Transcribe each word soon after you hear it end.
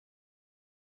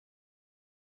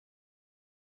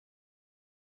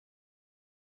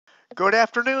Good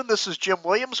afternoon. This is Jim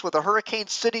Williams with a Hurricane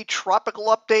City tropical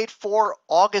update for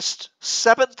August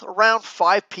 7th around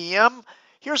 5 p.m.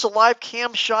 Here's a live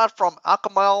cam shot from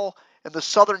Acapulco in the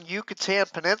southern Yucatan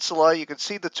Peninsula. You can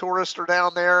see the tourists are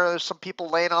down there. There's some people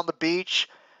laying on the beach.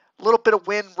 A little bit of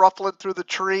wind ruffling through the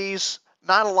trees.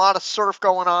 Not a lot of surf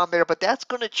going on there, but that's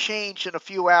going to change in a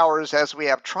few hours as we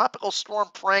have Tropical Storm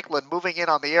Franklin moving in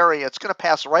on the area. It's going to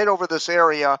pass right over this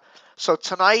area. So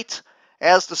tonight,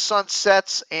 as the sun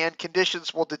sets and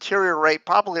conditions will deteriorate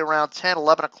probably around 10,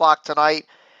 11 o'clock tonight,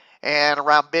 and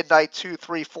around midnight, 2,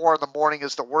 3, 4 in the morning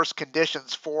is the worst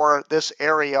conditions for this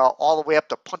area all the way up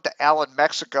to Punta Allen,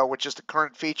 Mexico, which is the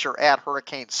current feature at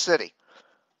Hurricane City.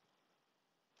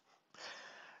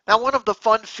 Now, one of the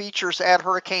fun features at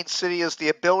Hurricane City is the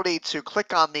ability to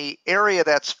click on the area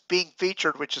that's being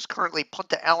featured, which is currently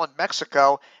Punta Allen,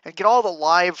 Mexico, and get all the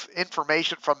live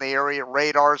information from the area,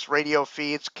 radars, radio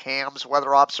feeds, cams,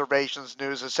 weather observations,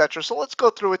 news, etc. So let's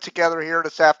go through it together here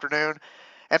this afternoon.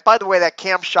 And by the way, that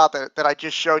cam shot that I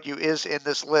just showed you is in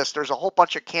this list. There's a whole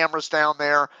bunch of cameras down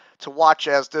there to watch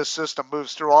as this system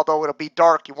moves through. Although it'll be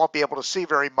dark, you won't be able to see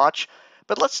very much.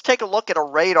 But let's take a look at a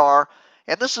radar.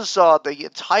 And this is the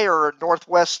entire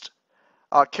Northwest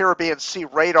Caribbean Sea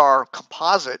radar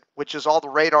composite, which is all the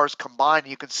radars combined.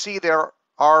 You can see there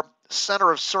our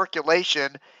center of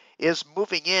circulation is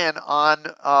moving in on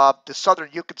the southern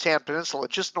Yucatan Peninsula,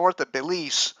 just north of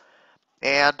Belize.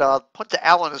 And Punta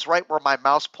Allen is right where my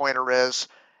mouse pointer is.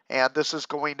 And this is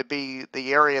going to be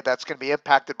the area that's going to be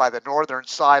impacted by the northern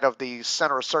side of the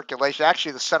center of circulation.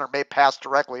 Actually, the center may pass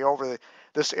directly over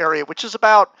this area, which is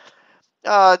about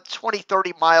 20,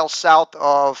 30 miles south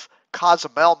of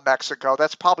Cozumel, Mexico.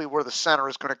 That's probably where the center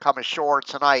is going to come ashore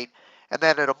tonight. And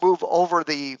then it'll move over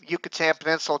the Yucatan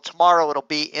Peninsula. Tomorrow it'll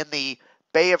be in the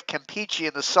Bay of Campeche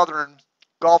in the southern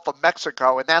Gulf of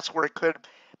Mexico, and that's where it could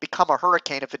become a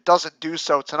hurricane if it doesn't do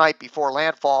so tonight before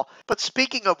landfall. But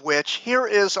speaking of which, here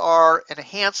is our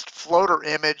enhanced floater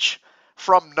image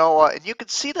from NOAA, and you can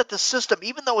see that the system,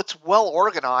 even though it's well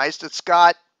organized, it's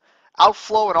got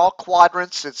outflow in all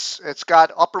quadrants. It's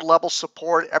got upper level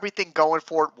support, everything going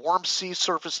for it. Warm sea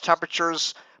surface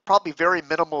temperatures, probably very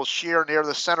minimal shear near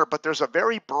the center, but there's a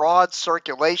very broad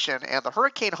circulation, and the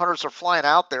hurricane hunters are flying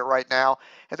out there right now,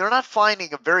 and they're not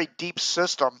finding a very deep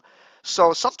system.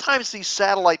 So sometimes these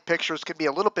satellite pictures can be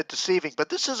a little bit deceiving, but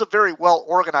this is a very well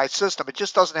organized system. It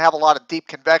just doesn't have a lot of deep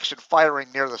convection firing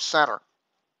near the center.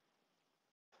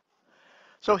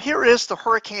 So here is the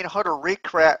Hurricane Hunter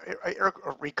recon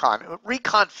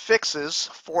fixes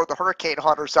for the hurricane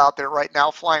hunters out there right now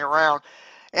flying around.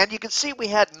 And you can see we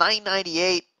had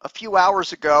 998 a few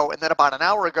hours ago, and then about an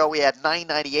hour ago we had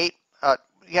 998.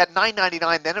 We had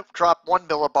 999, then it dropped 1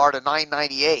 millibar to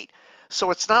 998.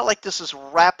 So it's not like this is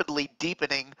rapidly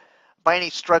deepening by any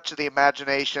stretch of the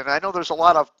imagination. I know there's a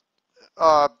lot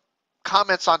of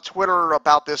comments on Twitter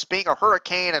about this being a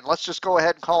hurricane, and let's just go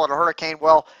ahead and call it a hurricane.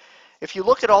 Well, if you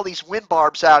look at all these wind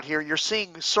barbs out here, you're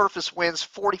seeing surface winds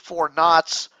 44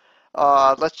 knots.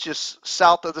 Let's just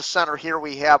south of the center here,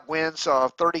 we have winds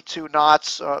 32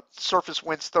 knots, surface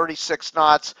winds 36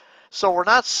 knots. So we're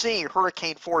not seeing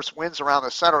hurricane force winds around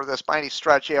the center of this by any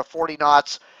stretch. You have 40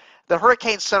 knots. The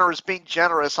Hurricane Center is being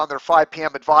generous on their 5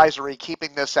 p.m. advisory,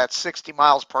 keeping this at 60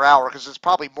 miles per hour because it's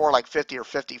probably more like 50 or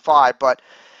 55. But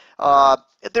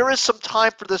there is some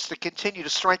time for this to continue to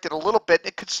strengthen a little bit.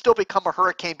 It could still become a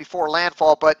hurricane before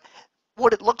landfall, but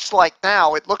what it looks like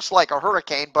now, it looks like a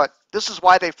hurricane, but this is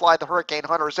why they fly the hurricane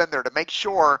hunters in there, to make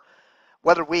sure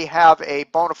whether we have a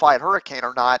bona fide hurricane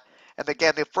or not. And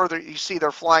again, the further you see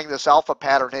they're flying this alpha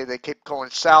pattern, they keep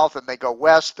going south, and they go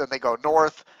west, and they go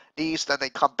north, east, then they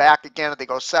come back again, and they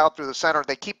go south through the center.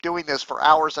 They keep doing this for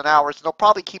hours and hours, and they'll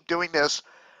probably keep doing this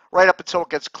right up until it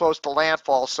gets close to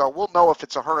landfall. So we'll know if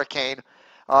it's a hurricane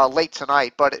late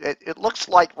tonight. But it looks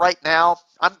like right now,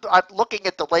 I'm looking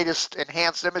at the latest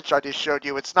enhanced image I just showed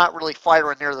you. It's not really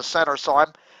firing near the center, so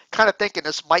I'm kind of thinking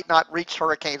this might not reach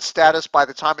hurricane status by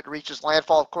the time it reaches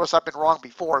landfall. Of course, I've been wrong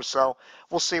before, so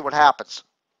we'll see what happens.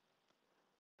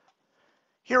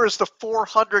 Here is the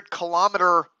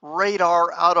 400-kilometer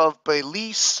radar out of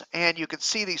Belize, and you can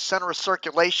see the center of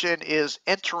circulation is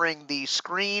entering the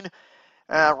screen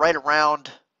right around,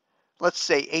 let's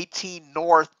say, 18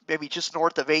 north, maybe just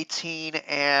north of 18,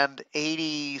 and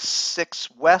 86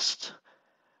 west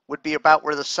would be about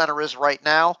where the center is right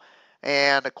now.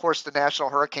 And of course, the National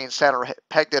Hurricane Center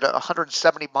pegged it at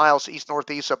 170 miles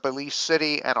east-northeast of Belize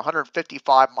City and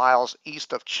 155 miles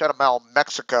east of Chetumal,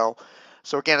 Mexico.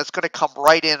 So again, it's going to come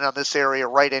right in on this area,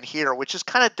 right in here, which is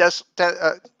kind of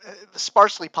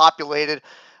sparsely populated.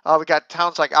 We got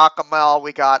towns like Acapulco,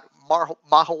 we got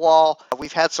Mahawal.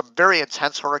 We've had some very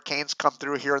intense hurricanes come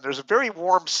through here, and there's very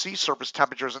warm sea surface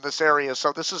temperatures in this area,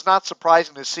 so this is not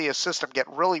surprising to see a system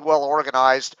get really well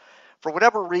organized. For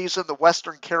whatever reason, the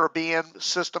Western Caribbean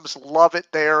systems love it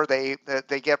there. They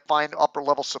get fine upper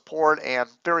level support and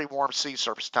very warm sea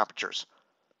surface temperatures.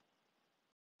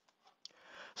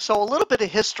 So a little bit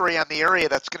of history on the area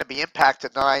that's going to be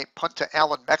impacted tonight, Punta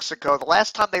Allen, Mexico. The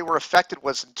last time they were affected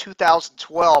was in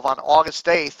 2012 on August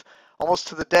 8th, almost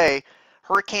to the day.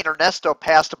 Hurricane Ernesto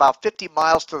passed about 50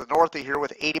 miles to the north of here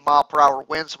with 80-mile-per-hour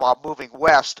winds while moving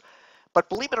west. But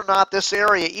believe it or not, this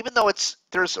area, even though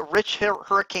there's a rich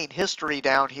hurricane history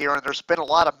down here and there's been a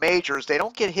lot of majors, they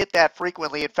don't get hit that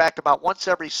frequently. In fact, about once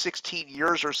every 16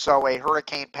 years or so, a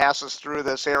hurricane passes through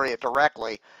this area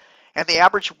directly. And the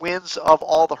average winds of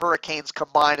all the hurricanes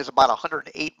combined is about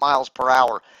 108 miles per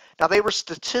hour. Now, they were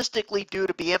statistically due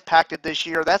to be impacted this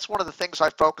year. That's one of the things I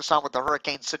focus on with the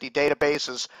Hurricane City database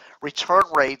is return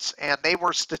rates, and they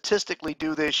were statistically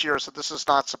due this year, so this is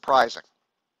not surprising.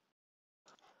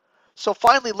 So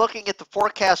finally, looking at the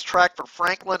forecast track for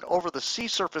Franklin over the sea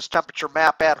surface temperature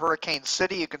map at Hurricane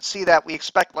City, you can see that we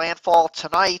expect landfall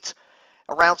tonight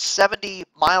around 70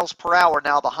 miles per hour.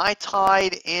 Now, the high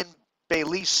tide in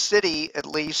Belize City, at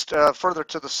least further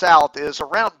to the south, is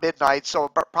around midnight, so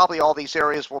probably all these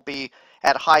areas will be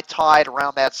at high tide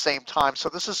around that same time. So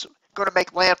this is going to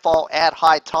make landfall at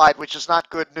high tide, which is not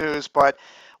good news, but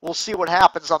we'll see what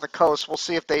happens on the coast. We'll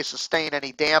see if they sustain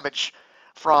any damage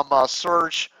from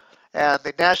surge, and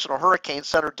the National Hurricane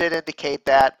Center did indicate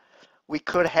that we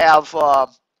could have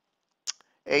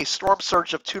a storm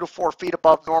surge of 2 to 4 feet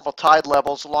above normal tide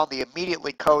levels along the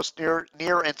immediately coast near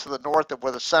and to the north of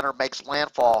where the center makes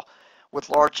landfall, with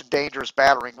large and dangerous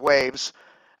battering waves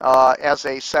as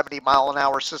a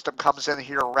 70-mile-an-hour system comes in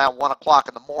here around 1 o'clock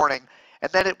in the morning.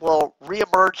 And then it will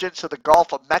reemerge into the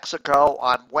Gulf of Mexico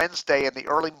on Wednesday in the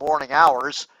early morning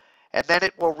hours. And then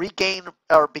it will regain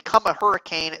or become a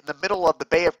hurricane in the middle of the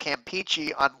Bay of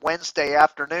Campeche on Wednesday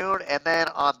afternoon. And then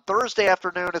on Thursday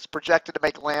afternoon, it's projected to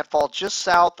make landfall just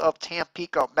south of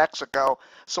Tampico, Mexico.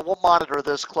 So we'll monitor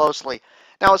this closely.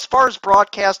 Now, as far as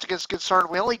broadcasting is concerned,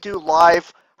 we only do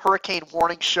live hurricane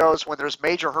warning shows when there's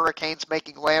major hurricanes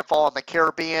making landfall in the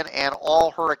Caribbean and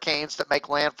all hurricanes that make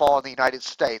landfall in the United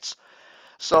States.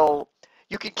 So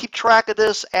you can keep track of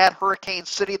this at Hurricane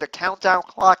City. The countdown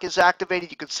clock is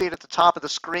activated. You can see it at the top of the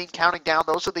screen counting down.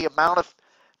 Those are the amount of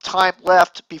time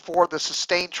left before the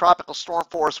sustained tropical storm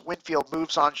force wind field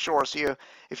moves on shore. So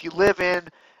if you live in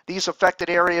these affected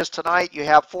areas tonight, you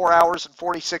have 4 hours and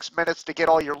 46 minutes to get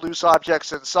all your loose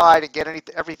objects inside and get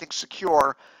everything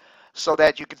secure so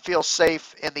that you can feel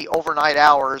safe in the overnight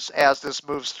hours as this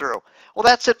moves through. Well,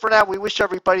 that's it for now. We wish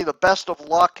everybody the best of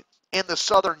luck in the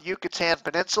southern Yucatan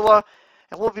Peninsula.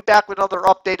 And we'll be back with another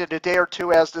update in a day or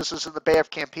two as this is in the Bay of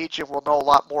Campeche, and we'll know a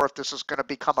lot more if this is going to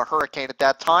become a hurricane at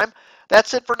that time.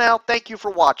 That's it for now. Thank you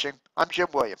for watching. I'm Jim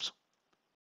Williams.